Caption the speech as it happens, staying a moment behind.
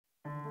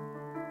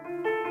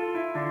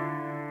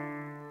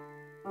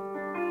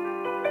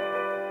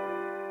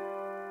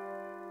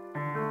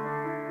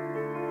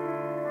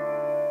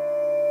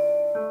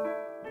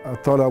I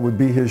thought I would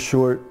be here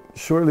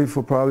shortly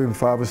for probably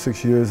 5 or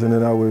 6 years, and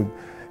then I would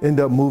end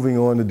up moving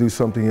on to do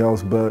something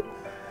else. But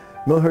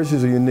Milton Hershey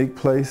is a unique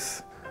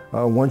place.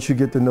 Once you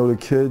get to know the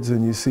kids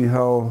and you see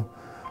how,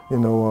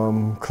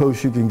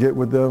 close you can get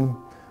with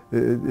them,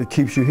 it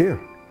keeps you here.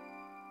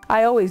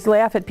 I always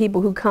laugh at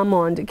people who come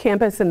onto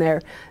campus and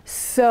they're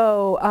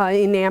so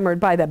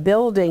enamored by the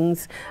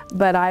buildings,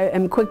 but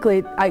I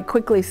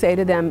quickly say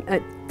to them,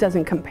 it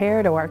doesn't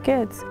compare to our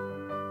kids.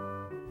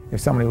 If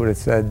somebody would have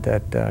said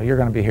that you're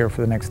going to be here for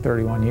the next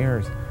 31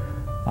 years,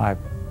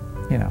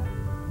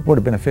 would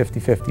have been a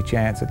 50-50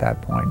 chance at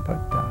that point, but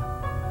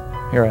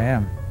here I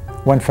am.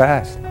 Went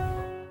fast.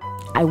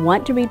 I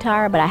want to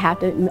retire, but I have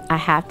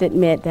to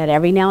admit that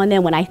every now and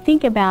then when I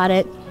think about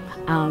it,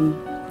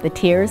 the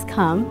tears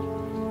come.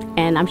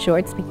 And I'm sure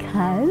it's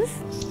because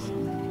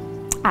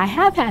I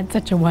have had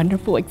such a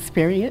wonderful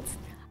experience.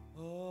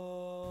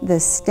 The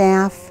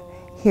staff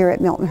here at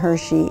Milton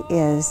Hershey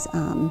is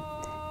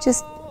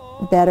just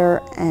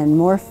better and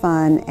more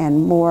fun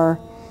and more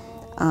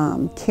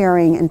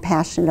caring and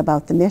passionate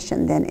about the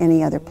mission than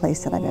any other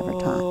place that I've ever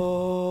taught.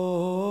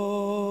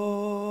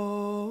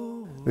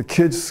 The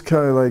kids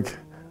kind of like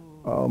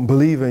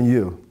believe in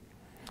you.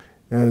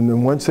 And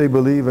then once they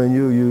believe in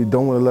you, you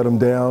don't want to let them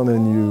down,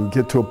 and you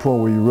get to a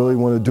point where you really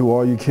want to do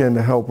all you can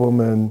to help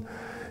them, and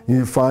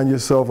you find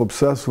yourself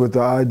obsessed with the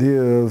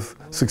idea of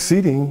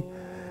succeeding,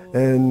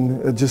 and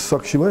it just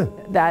sucks you in.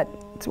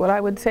 That's what I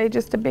would say,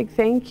 just a big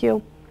thank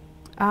you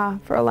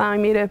for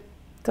allowing me to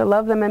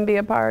love them and be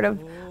a part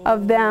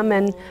of them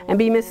and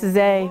be Mrs.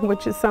 A,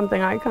 which is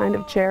something I kind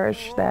of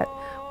cherish, that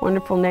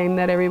wonderful name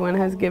that everyone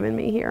has given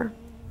me here.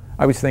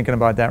 I was thinking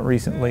about that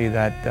recently,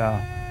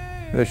 that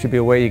there should be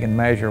a way you can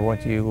measure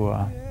what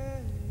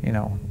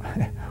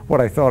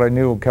what I thought I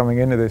knew coming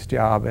into this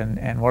job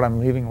and what I'm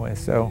leaving with.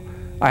 So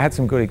I had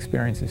some good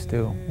experiences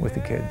too with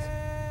the kids.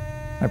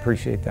 I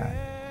appreciate that.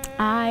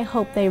 I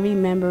hope they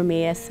remember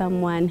me as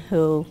someone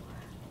who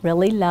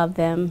really loved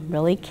them,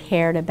 really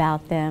cared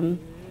about them,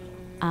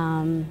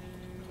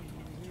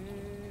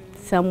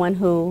 someone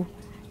who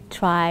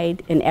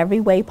tried in every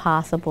way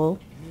possible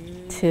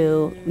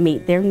to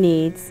meet their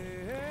needs,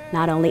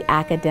 not only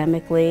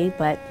academically,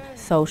 but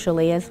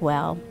socially as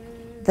well.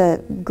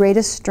 The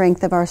greatest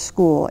strength of our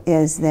school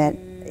is the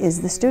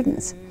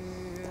students.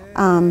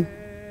 And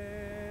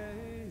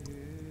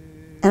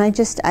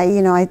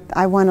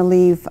I want to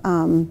leave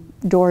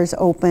doors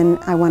open.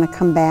 I want to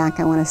come back.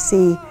 I want to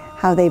see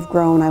how they've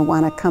grown. I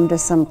want to come to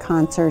some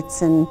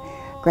concerts and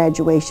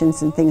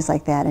graduations and things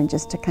like that, and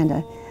just to kind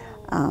of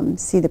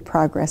see the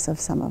progress of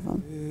some of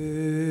them.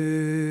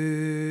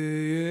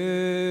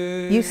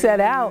 You set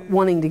out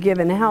wanting to give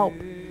and help,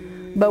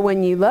 but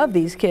when you love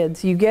these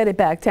kids, you get it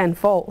back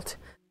tenfold.